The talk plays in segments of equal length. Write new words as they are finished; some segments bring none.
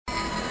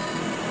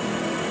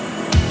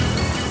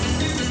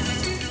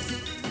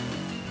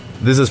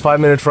This is 5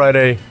 Minute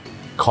Friday,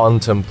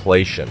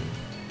 Contemplation.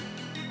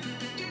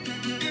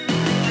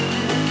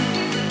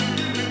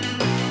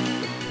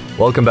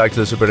 Welcome back to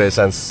the Super Day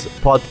Sense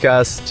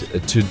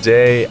podcast.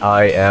 Today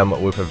I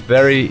am with a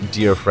very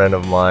dear friend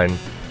of mine,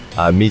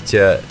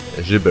 Mitja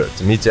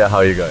Zibert. Mitja, how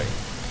are you going?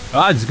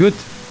 It's good.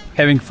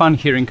 Having fun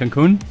here in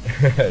Cancun.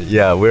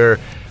 Yeah, we're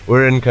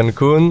in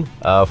Cancun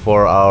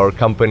for our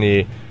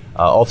company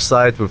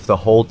offsite with the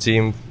whole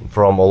team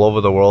from all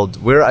over the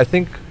world. I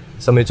think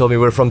somebody told me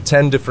we're from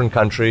 10 different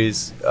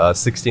countries,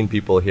 16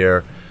 people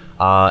here.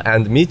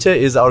 And Mitja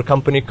is our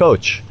company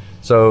coach.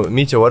 So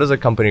Mitja, what does a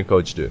company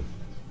coach do?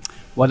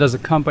 What does a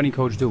company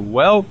coach do?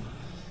 Well,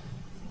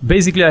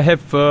 basically I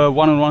have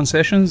one-on-one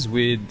sessions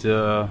with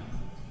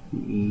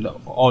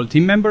all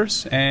team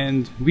members,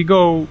 and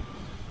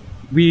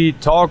we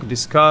talk,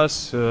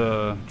 discuss,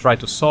 try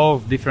to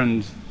solve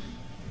different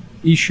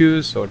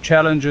issues or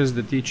challenges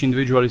that each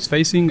individual is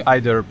facing,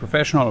 either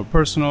professional or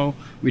personal,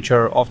 which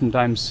are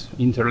oftentimes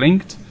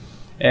interlinked.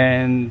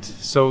 And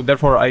so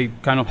therefore I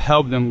kind of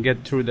help them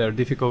get through their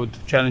difficult,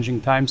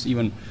 challenging times,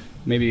 even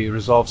maybe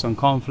resolve some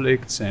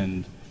conflicts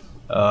and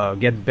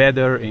get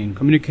better in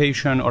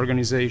communication,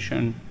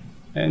 organization,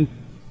 and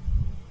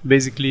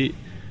basically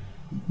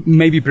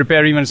maybe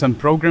prepare even some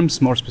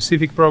programs, more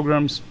specific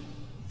programs,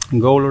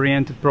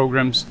 goal-oriented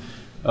programs.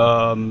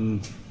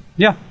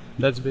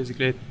 That's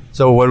basically it.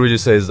 So what would you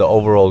say is the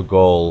overall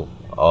goal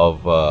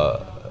of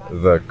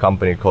the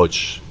company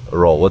coach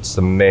role? What's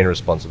the main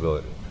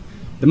responsibility?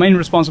 The main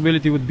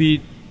responsibility would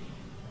be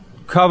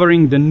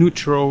covering the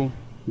neutral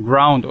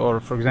ground, or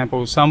for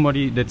example,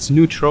 somebody that's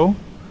neutral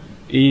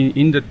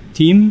in the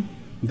team.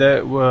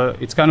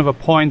 It's kind of a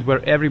point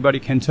where everybody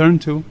can turn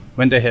to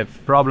when they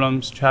have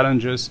problems,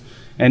 challenges,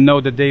 and know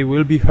that they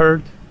will be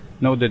heard,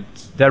 know that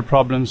their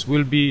problems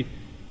will be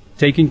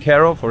taken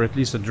care of or at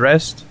least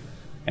addressed,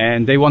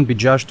 and they won't be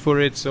judged for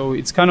it. So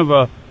it's kind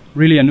of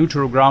really a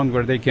neutral ground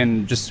where they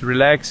can just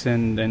relax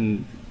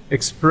and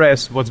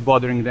express what's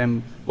bothering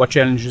them, what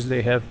challenges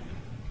they have.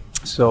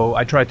 So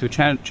I try to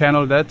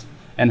channel that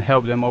and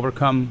help them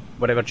overcome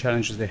whatever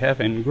challenges they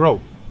have and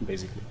grow,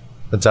 basically.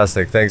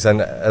 Fantastic, thanks.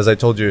 And as I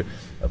told you,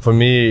 for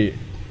me,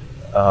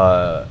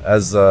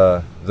 as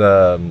the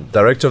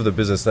director of the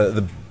business,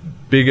 the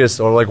biggest,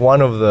 or like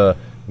one of the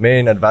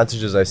main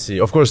advantages I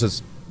see, of course,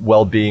 it's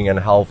well-being and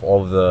health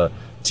of the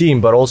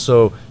team, but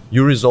also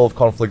you resolve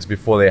conflicts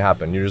before they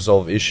happen. You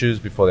resolve issues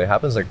before they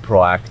happen. It's like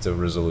proactive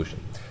resolution.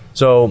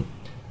 So,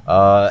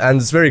 and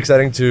it's very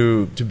exciting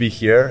to be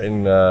here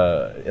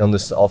on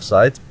this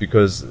offsite,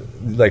 because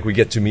like we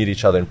get to meet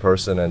each other in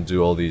person and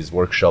do all these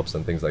workshops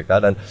and things like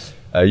that. And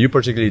you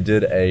particularly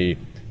did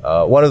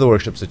one of the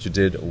workshops that you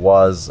did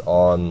was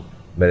on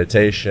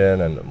meditation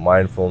and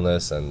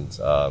mindfulness and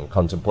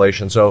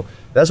contemplation. So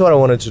that's what I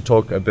wanted to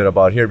talk a bit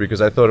about here,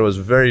 because I thought it was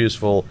very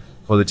useful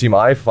for the team.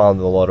 I found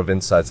a lot of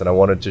insights, and I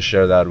wanted to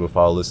share that with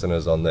our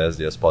listeners on the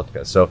SDS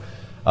podcast. So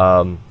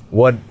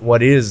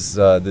what is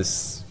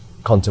this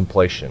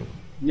contemplation?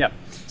 Yeah.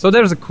 So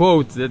there's a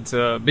quote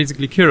that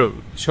basically Kirill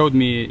showed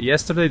me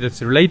yesterday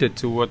that's related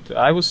to what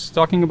I was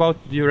talking about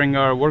during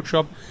our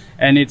workshop,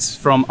 and it's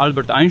from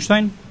Albert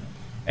Einstein,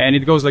 and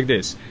it goes like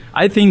this: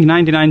 I think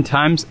 99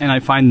 times and I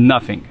find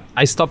nothing.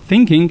 I stop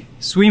thinking,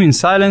 swim in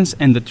silence,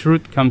 and the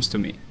truth comes to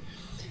me.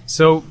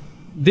 So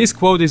this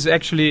quote is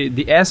actually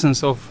the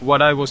essence of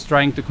what I was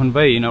trying to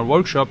convey in our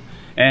workshop,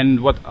 and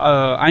what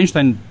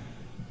Einstein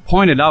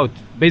pointed out.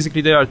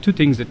 Basically, there are two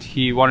things that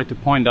he wanted to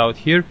point out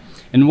here,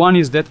 and one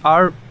is that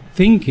our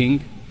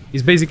thinking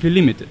is basically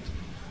limited,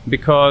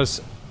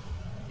 because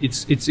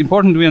it's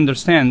important we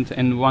understand,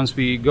 and once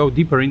we go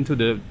deeper into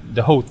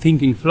the whole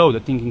thinking flow, the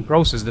thinking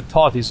process, the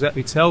thought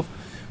itself,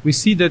 we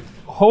see that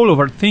whole of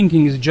our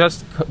thinking is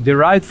just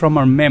derived from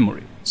our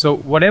memory. So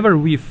whatever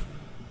we've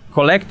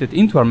collected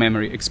into our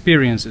memory,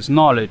 experiences,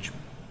 knowledge,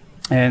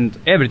 and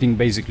everything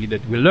basically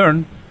that we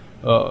learn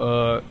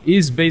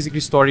is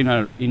basically stored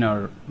in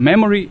our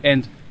memory,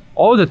 and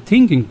all the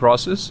thinking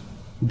process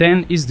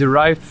then is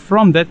derived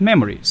from that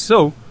memory.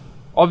 So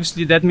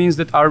obviously that means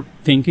that our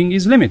thinking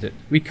is limited.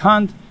 We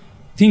can't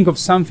think of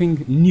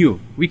something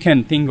new. We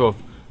can think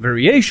of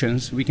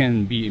variations, we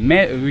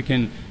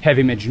can have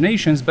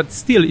imaginations, but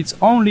still it's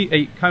only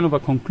a kind of a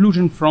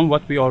conclusion from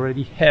what we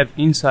already have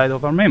inside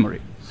of our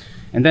memory.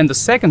 And then the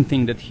second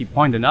thing that he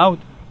pointed out,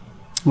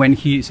 when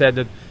he said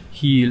that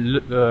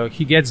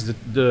he gets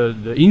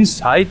the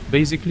insight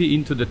basically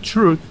into the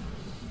truth,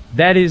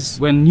 that is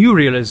when new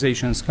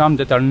realizations come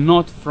that are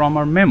not from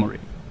our memory.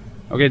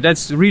 Okay,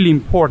 that's really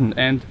important.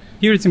 And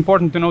here it's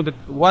important to know that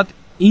what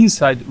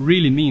insight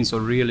really means,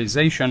 or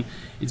realization,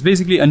 it's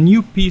basically a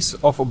new piece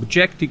of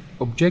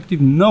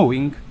objective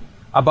knowing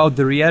about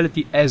the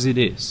reality as it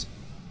is.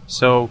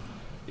 So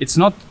it's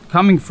not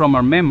coming from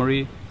our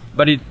memory,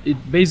 but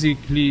it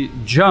basically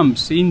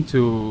jumps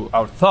into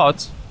our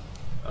thoughts.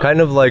 Kind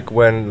of like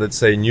when, let's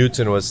say,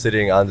 Newton was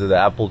sitting under the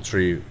apple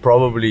tree,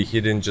 probably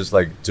he didn't just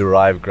like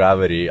derive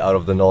gravity out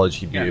of the knowledge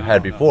he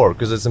had before,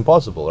 because it's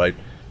impossible, right?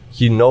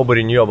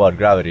 Nobody knew about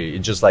gravity. It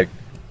just like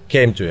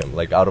came to him,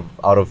 like out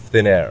of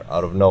thin air,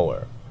 out of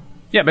nowhere.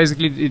 Yeah,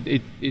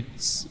 basically,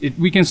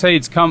 we can say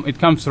it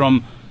comes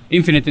from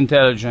infinite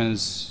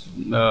intelligence,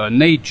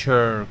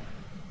 nature,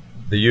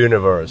 the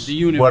universe,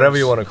 whatever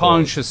you want to call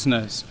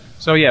consciousness.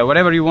 So yeah,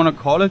 whatever you want to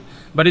call it,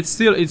 but it's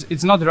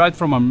not derived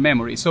from our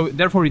memory. So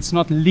therefore, it's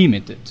not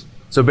limited.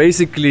 So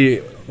basically,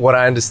 what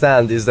I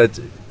understand is that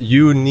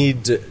you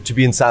need to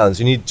be in silence.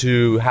 You need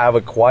to have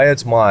a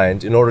quiet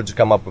mind in order to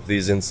come up with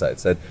these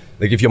insights. That,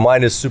 like, if your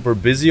mind is super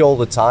busy all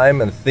the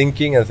time and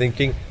thinking,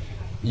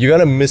 you're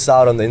gonna miss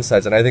out on the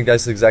insights. And I think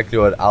that's exactly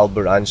what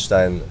Albert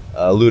Einstein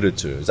alluded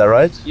to. Is that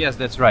right? Yes,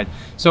 that's right.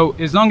 So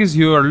as long as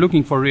you are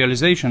looking for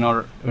realizations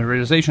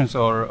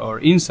or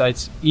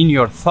insights in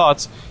your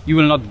thoughts, you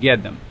will not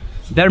get them.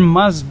 There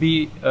must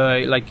be,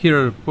 like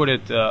Kirill put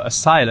it, a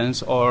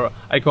silence, or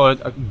I call it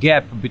a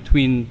gap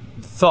between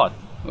thought,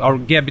 or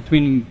gap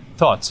between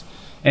thoughts.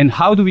 And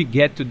how do we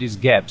get to these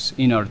gaps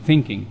in our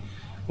thinking?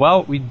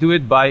 Well, we do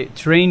it by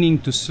training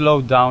to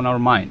slow down our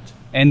mind.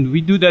 And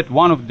we do that,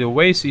 one of the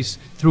ways is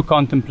through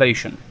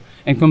contemplation.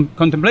 And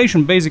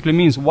contemplation basically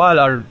means while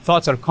our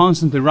thoughts are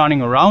constantly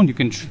running around, you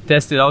can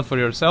test it out for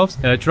yourselves.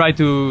 Try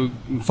to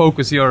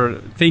focus your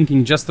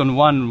thinking just on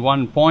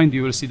one point.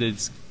 You will see that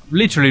it's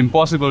literally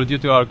impossible due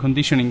to our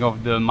conditioning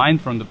of the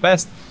mind from the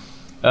past.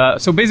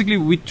 So basically,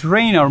 we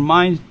train our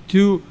mind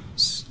to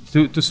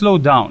slow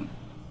down,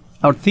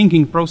 our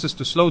thinking process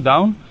to slow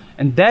down,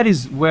 and that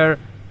is where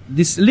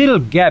these little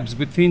gaps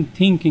between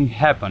thinking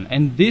happen,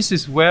 and this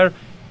is where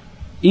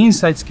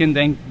insights can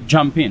then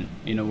jump in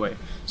a way.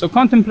 So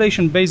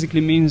contemplation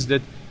basically means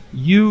that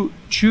you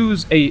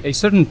choose a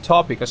certain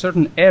topic, a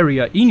certain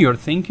area in your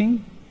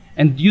thinking,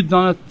 and you do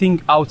not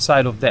think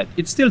outside of that.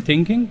 It's still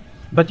thinking,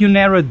 but you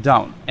narrow it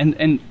down.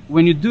 And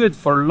when you do it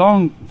for a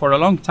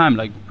long time,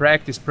 like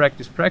practice,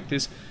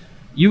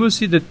 you will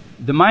see that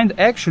the mind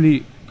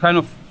actually kind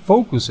of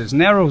focuses,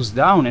 narrows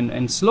down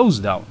and slows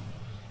down.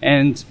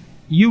 And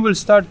you will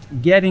start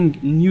getting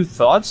new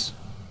thoughts,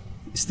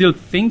 still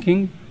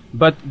thinking,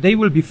 but they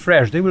will be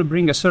fresh. They will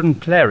bring a certain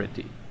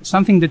clarity,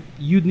 something that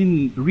you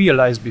didn't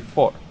realize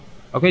before.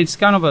 Okay, it's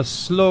kind of a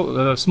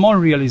small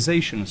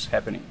realizations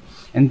happening.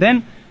 And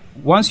then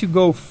once you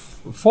go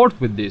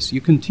forth with this, you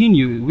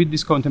continue with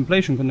this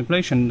contemplation,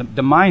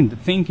 the mind, the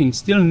thinking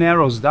still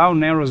narrows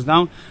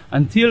down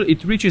until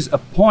it reaches a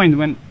point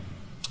when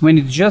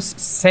it just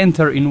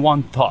center in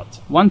one thought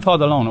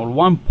alone, or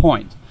one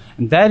point.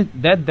 And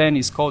that then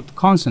is called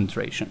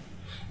concentration.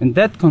 And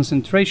that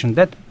concentration,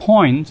 that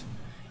point,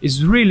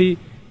 is really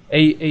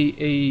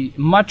a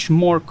much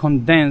more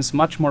condensed,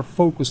 much more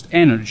focused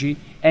energy,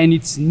 and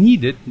it's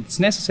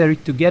necessary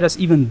to get us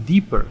even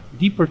deeper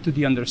to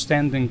the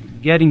understanding,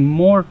 getting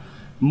more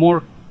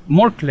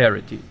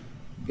clarity,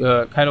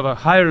 kind of a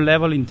higher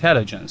level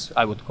intelligence,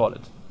 I would call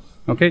it.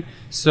 Okay,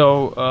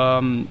 so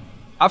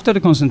after the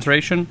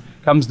concentration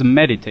comes the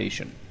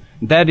meditation.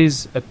 That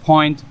is a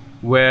point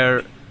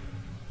where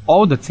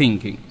all the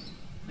thinking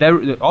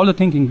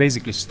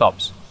basically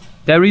stops.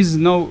 There is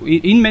no,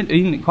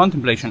 in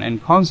contemplation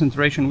and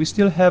concentration, we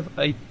still have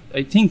a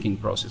thinking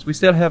process. We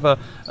still have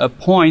a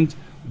point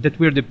that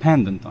we're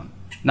dependent on.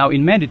 Now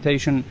in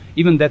meditation,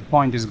 even that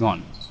point is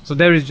gone. So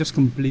there is just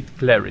complete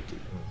clarity.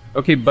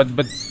 Okay, but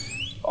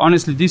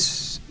honestly,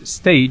 this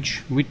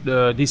stage, with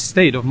this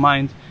state of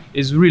mind,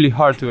 is really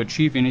hard to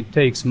achieve, and it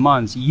takes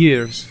months,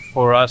 years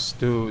for us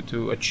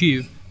to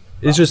achieve.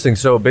 Interesting.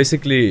 So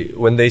basically,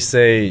 when they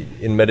say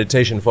in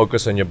meditation,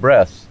 focus on your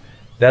breath,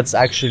 that's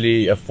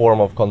actually a form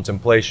of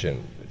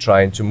contemplation,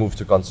 trying to move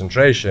to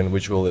concentration,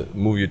 which will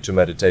move you to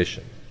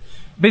meditation.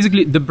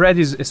 Basically, the breath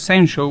is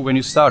essential when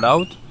you start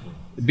out,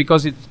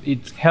 because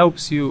it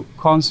helps you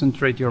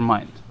concentrate your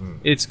mind.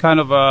 It's kind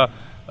of a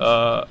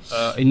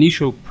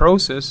initial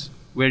process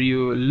where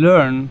you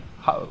learn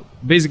how,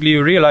 basically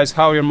you realize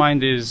how your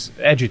mind is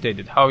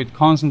agitated, how it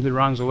constantly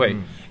runs away.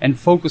 And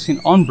focusing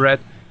on breath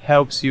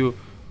helps you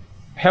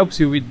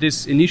with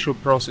this initial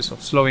process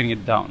of slowing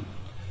it down.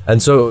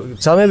 And so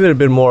tell me a little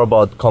bit more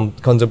about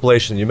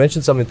contemplation. You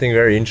mentioned something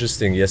very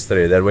interesting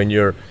yesterday, that when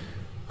you're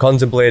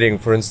contemplating,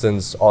 for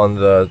instance, on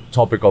the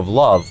topic of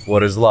love,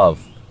 what is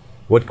love?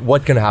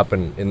 What can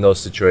happen in those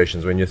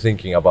situations when you're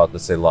thinking about,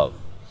 let's say, love?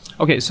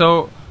 Okay,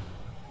 so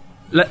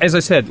as I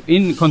said,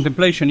 in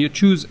contemplation, you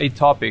choose a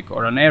topic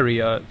or an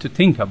area to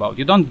think about.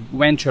 You don't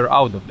venture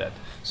out of that.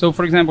 So,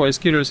 for example, as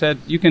Kirill said,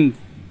 you can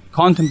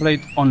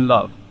contemplate on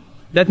love.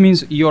 That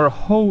means your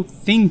whole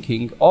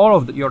thinking, all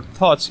of your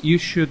thoughts, you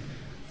should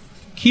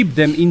keep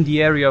them in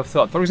the area of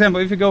thought. For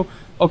example, if you go,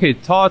 okay,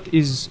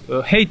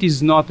 hate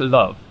is not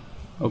love.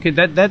 Okay,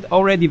 that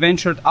already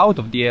ventured out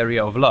of the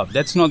area of love.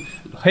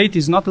 Hate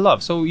is not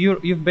love. So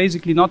you're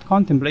basically not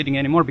contemplating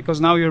anymore,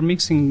 because now you're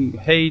mixing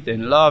hate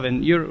and love,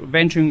 and you're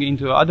venturing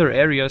into other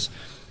areas,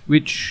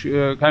 which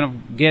kind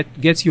of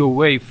gets you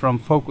away from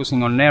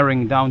focusing on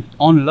narrowing down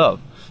on love.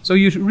 So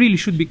you really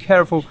should be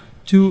careful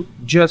to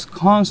just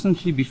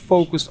constantly be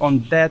focused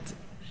on that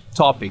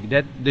topic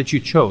that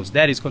you chose.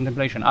 That is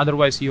contemplation.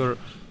 Otherwise, you're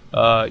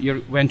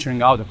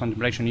venturing out of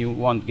contemplation. You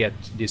won't get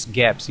these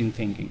gaps in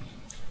thinking.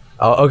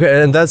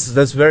 Okay, and that's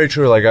very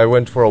true. Like I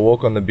went for a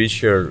walk on the beach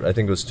here, I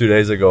think it was 2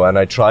 days ago, and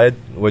I tried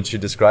what you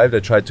described. I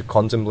tried to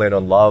contemplate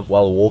on love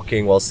while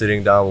walking, while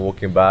sitting down,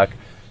 walking back.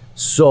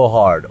 So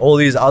hard. All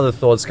these other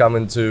thoughts come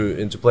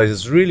into place.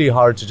 It's really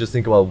hard to just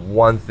think about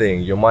one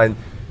thing. Your mind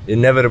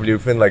inevitably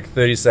within like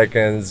 30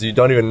 seconds, you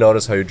don't even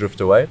notice how you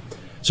drift away.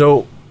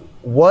 So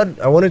what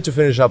I wanted to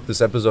finish up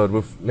this episode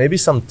with maybe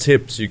some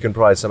tips you can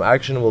provide, some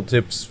actionable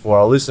tips for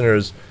our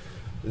listeners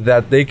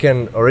that they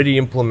can already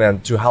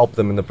implement to help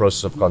them in the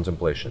process of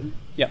contemplation.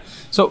 Yeah.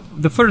 So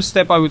the first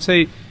step, I would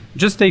say,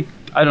 just take,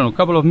 I don't know, a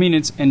couple of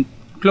minutes and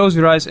close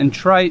your eyes and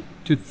try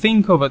to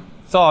think of a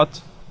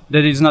thought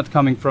that is not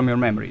coming from your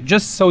memory,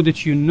 just so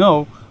that you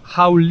know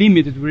how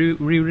limited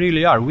we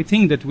really are. We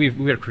think that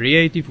we're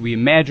creative, we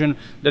imagine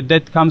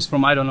that comes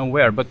from I don't know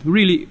where, but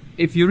really,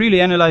 if you really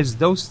analyze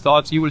those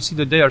thoughts, you will see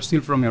that they are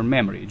still from your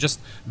memory, just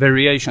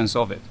variations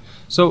of it.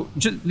 So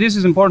this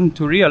is important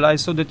to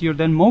realize so that you're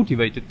then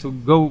motivated to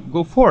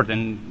go forward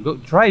and go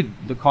try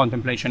the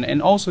contemplation.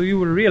 And also you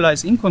will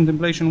realize in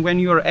contemplation when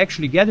you're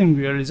actually getting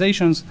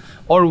realizations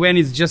or when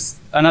it's just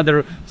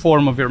another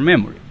form of your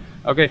memory.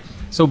 Okay,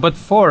 so but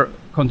for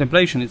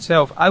contemplation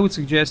itself, I would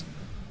suggest,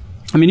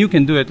 I mean, you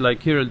can do it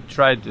like here,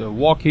 try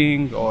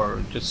walking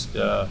or just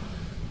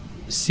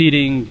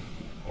sitting,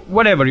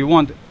 whatever you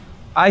want.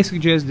 I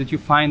suggest that you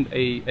find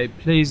a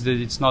place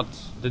that it's not,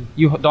 that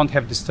you don't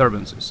have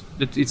disturbances,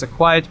 that it's a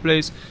quiet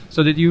place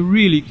so that you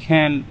really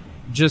can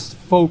just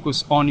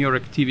focus on your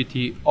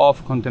activity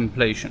of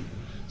contemplation.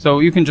 So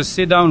you can just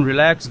sit down,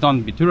 relax,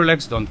 don't be too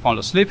relaxed, don't fall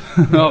asleep,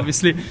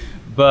 obviously,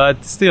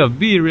 but still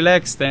be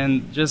relaxed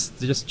and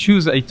just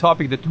choose a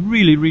topic that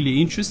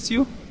really interests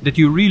you, that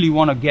you really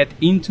want to get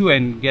into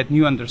and get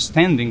new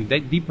understanding,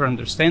 that deeper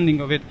understanding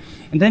of it,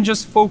 and then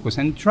just focus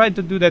and try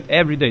to do that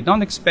every day.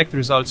 Don't expect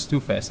results too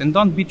fast and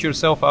don't beat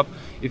yourself up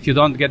if you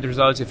don't get the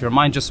results, if your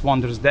mind just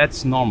wanders.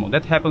 That's normal.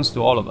 That happens to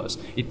all of us.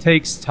 It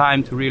takes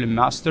time to really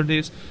master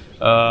this.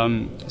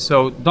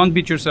 So don't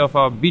beat yourself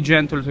up, be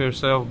gentle to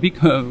yourself, be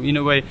in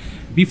a way,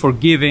 be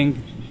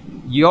forgiving.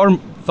 Your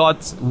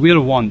thoughts will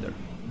wander.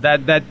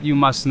 That you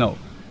must know.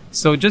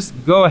 So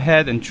just go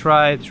ahead and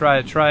try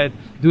it.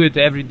 Do it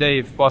every day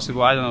if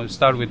possible. I don't know,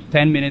 start with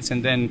 10 minutes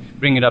and then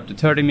bring it up to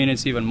 30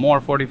 minutes, even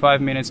more, 45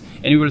 minutes.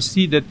 And you will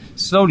see that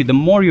slowly, the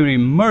more you're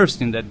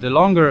immersed in that, the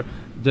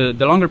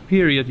longer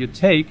period you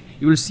take,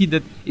 you will see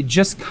that it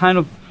just kind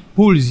of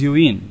pulls you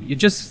in. You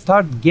just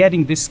start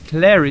getting this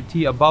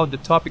clarity about the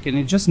topic and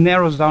it just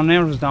narrows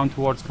down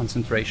towards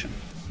concentration.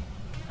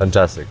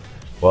 Fantastic.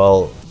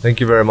 Well, thank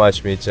you very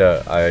much,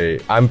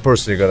 Mitja. I'm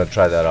personally going to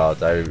try that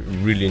out. I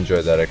really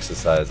enjoyed that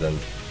exercise and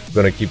I'm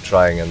going to keep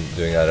trying and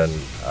doing that. And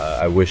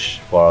I wish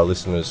for our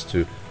listeners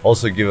to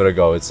also give it a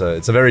go. It's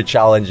a very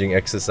challenging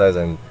exercise,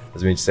 and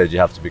as Mitja said, you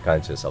have to be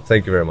kind to yourself.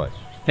 Thank you very much.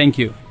 Thank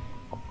you.